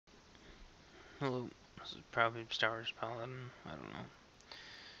Hello, this is probably Star Wars Paladin, I don't know.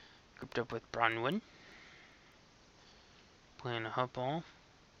 Grouped up with Bronwyn. Playing a Huttball.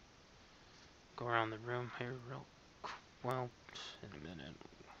 Go around the room here real well in a minute.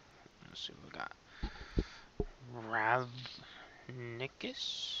 Let's see what we got.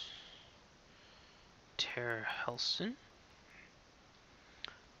 Ravnicus. Ter Helson.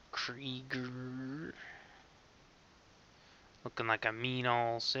 Krieger. Looking like a mean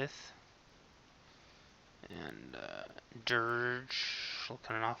old Sith. And Dirge.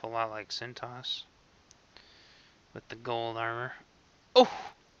 Looking an awful lot like Cintas. With the gold armor. Oh!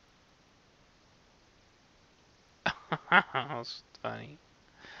 That was funny.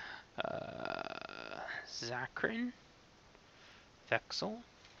 Zakrin. Vexel.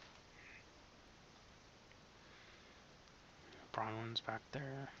 Bronwyn's back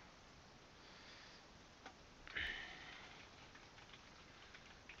there.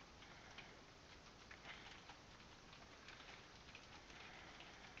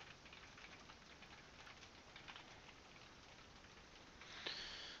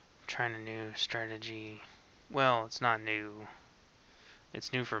 Trying a new strategy. Well, it's not new.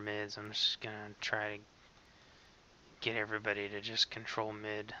 It's new for mids. I'm just gonna try to get everybody to just control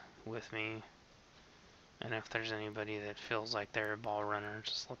mid with me. And if there's anybody that feels like they're a ball runner,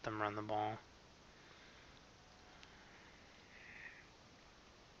 just let them run the ball.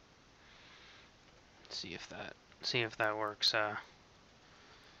 See if that works.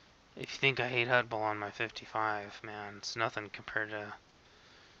 If you think I hate Huttball on my 55, man, it's nothing compared to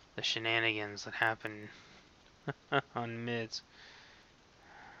the shenanigans that happen on mids.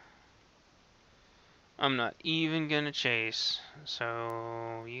 I'm not even gonna chase,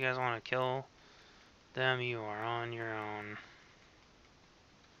 so you guys want to kill them, you are on your own.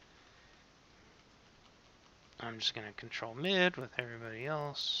 I'm just gonna control mid with everybody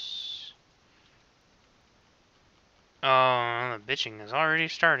else. Oh, the bitching is already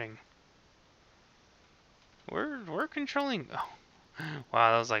starting. We're controlling. Oh,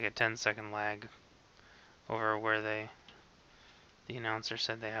 wow, that was like a 10-second lag over where the announcer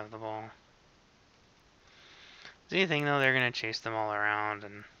said they have the ball. Do you think though they're gonna chase them all around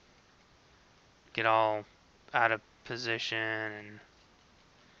and get all out of position and?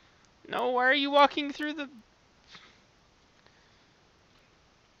 No, why are you walking through the?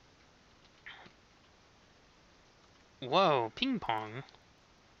 Whoa, ping pong.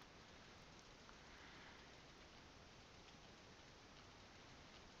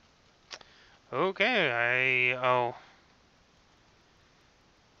 Okay, oh.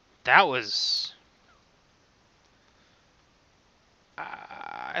 That was...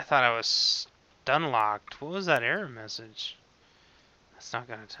 I thought I was stun locked. What was that error message? That's not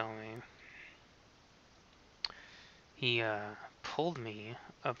gonna tell me. He, pulled me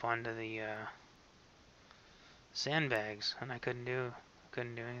up onto the, sandbags, and I couldn't do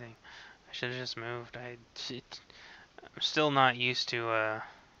anything. I should have just moved. I'm still not used to,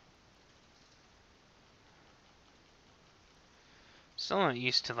 still not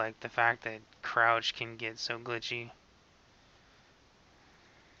used to, like, the fact that crouch can get so glitchy.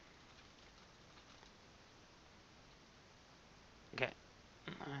 Okay.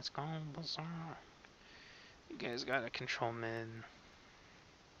 Let's go, Bazaar. You guys gotta control mid.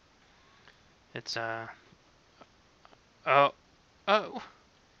 It's, oh. Oh!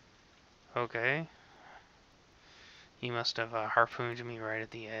 Okay. He must have harpooned me right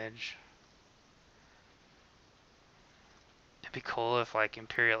at the edge. It'd be cool if, like,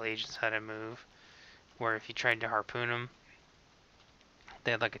 Imperial agents had a move where if you tried to harpoon them,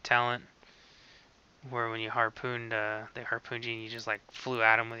 they had, like, a talent where when you harpooned, they harpooned you and you just, like, flew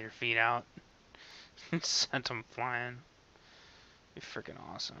at them with your feet out and sent them flying. It'd be freaking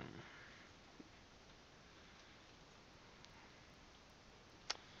awesome.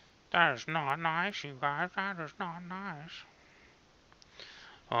 That is not nice, you guys. That is not nice.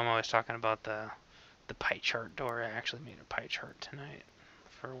 Oh, I'm always talking about the pie chart door. I actually made a pie chart tonight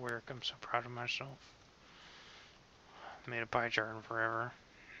for work. I'm so proud of myself. Made a pie chart in forever.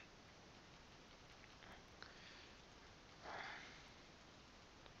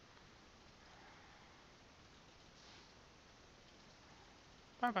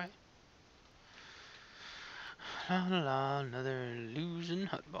 Bye-bye. La la la, another losing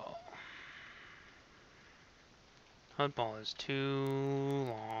Huttball. Huttball is too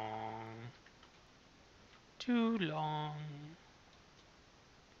long. Too long.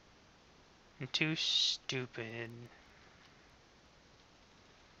 And too stupid.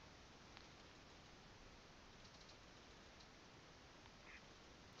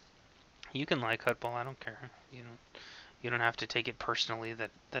 You can like Huttball, I don't care. You don't have to take it personally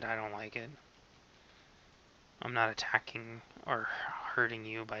that I don't like it. I'm not attacking or hurting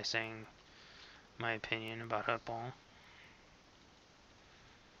you by saying my opinion about Huttball.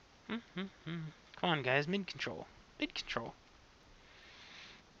 Come on, guys, mid control. Mid control.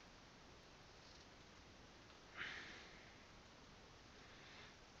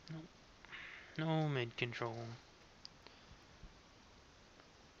 No, no mid control.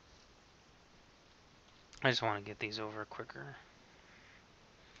 I just want to get these over quicker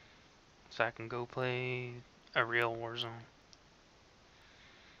so I can go play a real Warzone.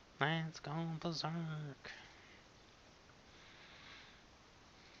 Let's go berserk.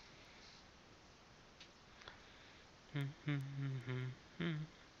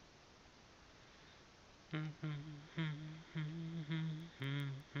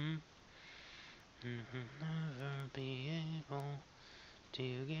 Never be able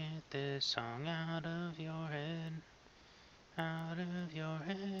to get this song out of your head, out of your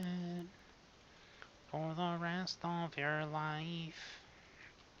head, for the rest of your life.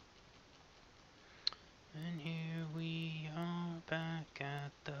 And here we are back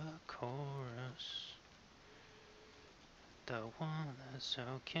at the chorus. The one that's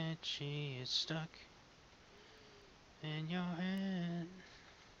so catchy is stuck in your head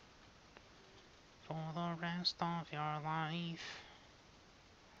for the rest of your life.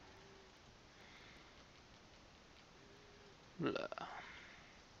 Blah.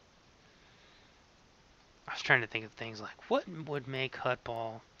 I was trying to think of things like what would make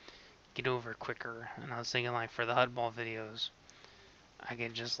Huttball get over quicker, and I was thinking like for the Huttball videos, I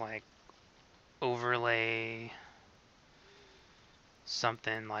could just like overlay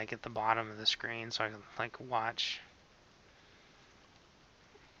something like at the bottom of the screen so I can like watch.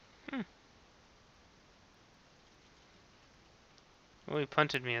 Well, he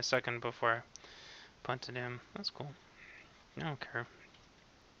punted me a second before I punted him. That's cool. I don't care.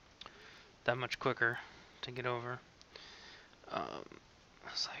 That much quicker to get over. I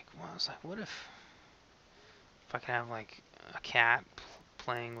was like, what if I could have like a cat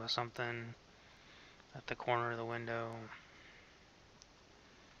playing with something at the corner of the window?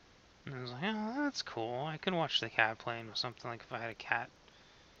 And I was like, oh, that's cool. I could watch the cat playing with something like if I had a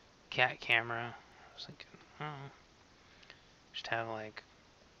cat camera. I was thinking, oh, just have like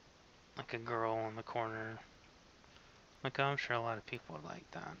a girl in the corner. Like, oh, I'm sure a lot of people would like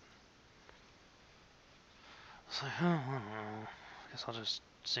that. I was like, oh, I don't know. I guess I'll just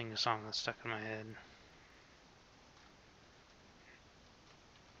sing the song that's stuck in my head.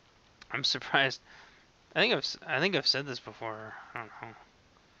 I'm surprised. I think I've said this before. I don't know.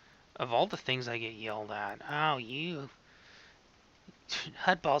 Of all the things I get yelled at, oh, you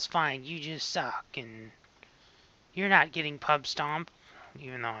Huttball's fine. You just suck, and you're not getting pub stomped,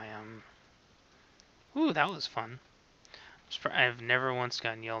 even though I am. Ooh, that was fun. I've never once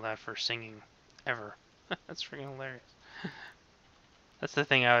gotten yelled at for singing, ever. That's freaking hilarious. That's the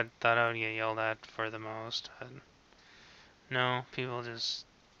thing thought I would get yelled at for the most. But no, people just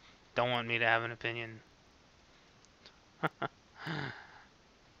don't want me to have an opinion. I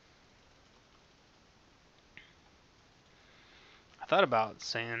thought about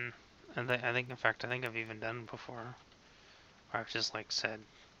saying, I think in fact, I think I've even done it before, where I've just like said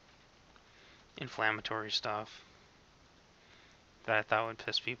inflammatory stuff that I thought would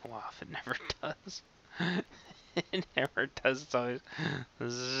piss people off. It never does. It never does. It's always,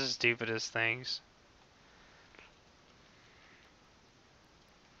 this is the stupidest things.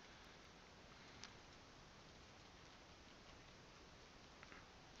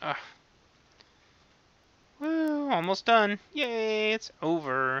 Woo, almost done. Yay, it's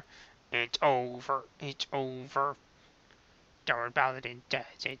over. It's over. It's over. Don't bother it does.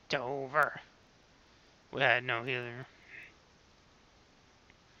 It's over. We had no healer.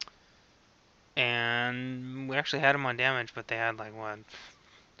 And we actually had them on damage, but they had like what?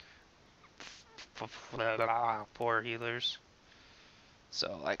 4 healers.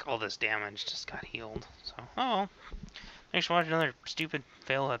 So like all this damage just got healed. So, oh well. Thanks for watching another stupid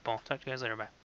fail Huttball. Talk to you guys later. Bye.